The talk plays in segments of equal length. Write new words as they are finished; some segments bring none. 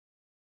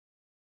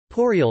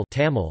Poriyal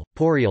Tamil,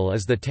 Poriyal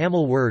is the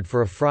Tamil word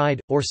for a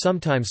fried, or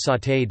sometimes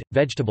sautéed,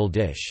 vegetable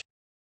dish.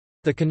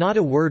 The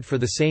Kannada word for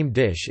the same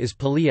dish is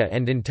paliya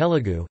and in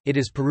Telugu, it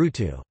is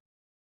paruttu.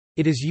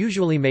 It is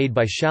usually made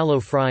by shallow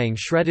frying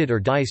shredded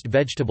or diced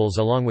vegetables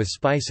along with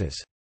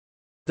spices.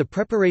 The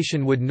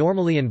preparation would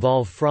normally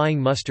involve frying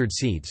mustard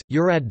seeds,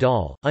 urad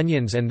dal,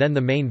 onions and then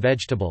the main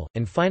vegetable,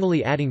 and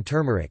finally adding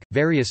turmeric,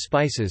 various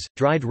spices,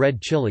 dried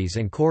red chilies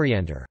and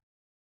coriander.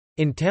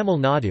 In Tamil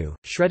Nadu,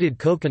 shredded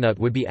coconut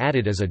would be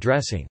added as a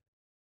dressing.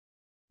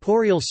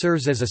 Poriyal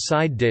serves as a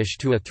side dish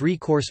to a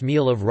three-course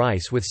meal of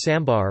rice with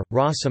sambar,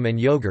 rasam and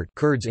yogurt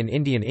curds in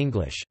Indian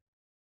English.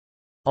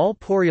 All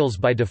poriyals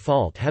by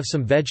default have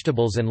some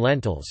vegetables and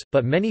lentils,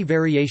 but many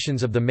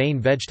variations of the main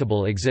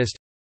vegetable exist.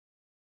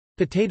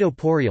 Potato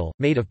poriyal,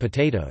 made of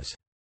potatoes.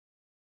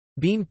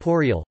 Bean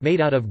poriyal,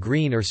 made out of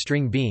green or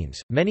string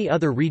beans. Many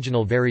other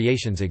regional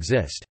variations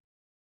exist.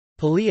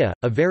 Paliya,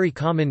 a very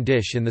common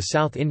dish in the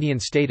South Indian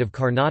state of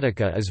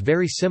Karnataka, is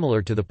very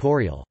similar to the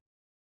poriyal.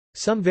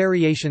 Some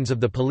variations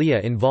of the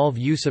paliya involve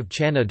use of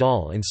chana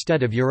dal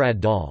instead of urad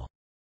dal.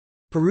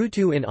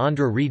 Paruttu in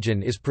Andhra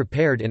region is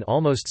prepared in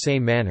almost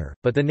same manner,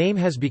 but the name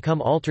has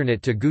become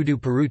alternate to gudu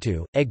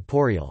paruttu, egg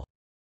poriyal.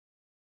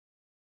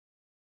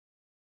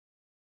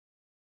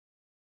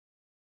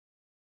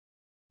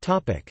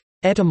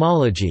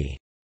 Etymology.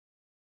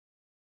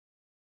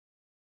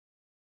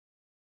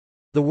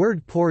 The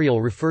word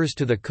poriyal refers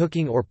to the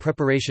cooking or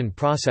preparation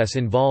process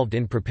involved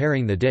in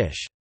preparing the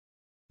dish.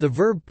 The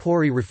verb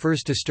pori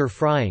refers to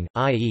stir-frying,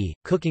 i.e.,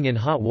 cooking in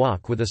hot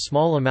wok with a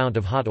small amount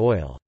of hot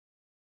oil.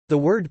 The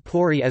word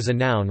pori as a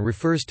noun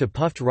refers to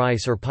puffed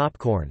rice or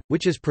popcorn,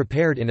 which is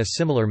prepared in a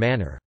similar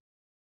manner.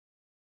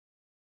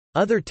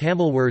 Other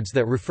Tamil words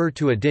that refer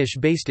to a dish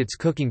based its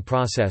cooking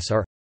process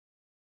are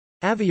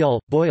aviyal,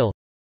 boil;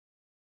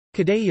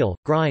 kadayal,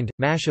 grind,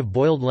 mash of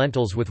boiled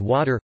lentils with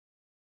water;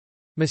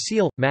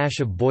 masil, mash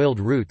of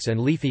boiled roots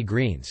and leafy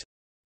greens;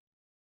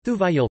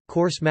 thuvayal,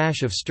 coarse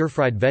mash of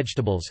stir-fried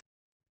vegetables;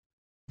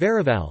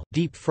 Varival,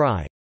 deep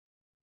fry;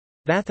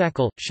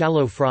 Vathakal,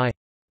 shallow fry;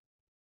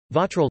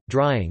 Vatral,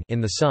 drying in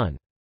the sun.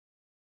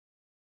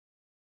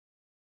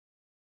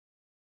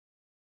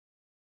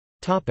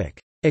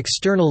 Topic: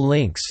 External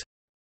links.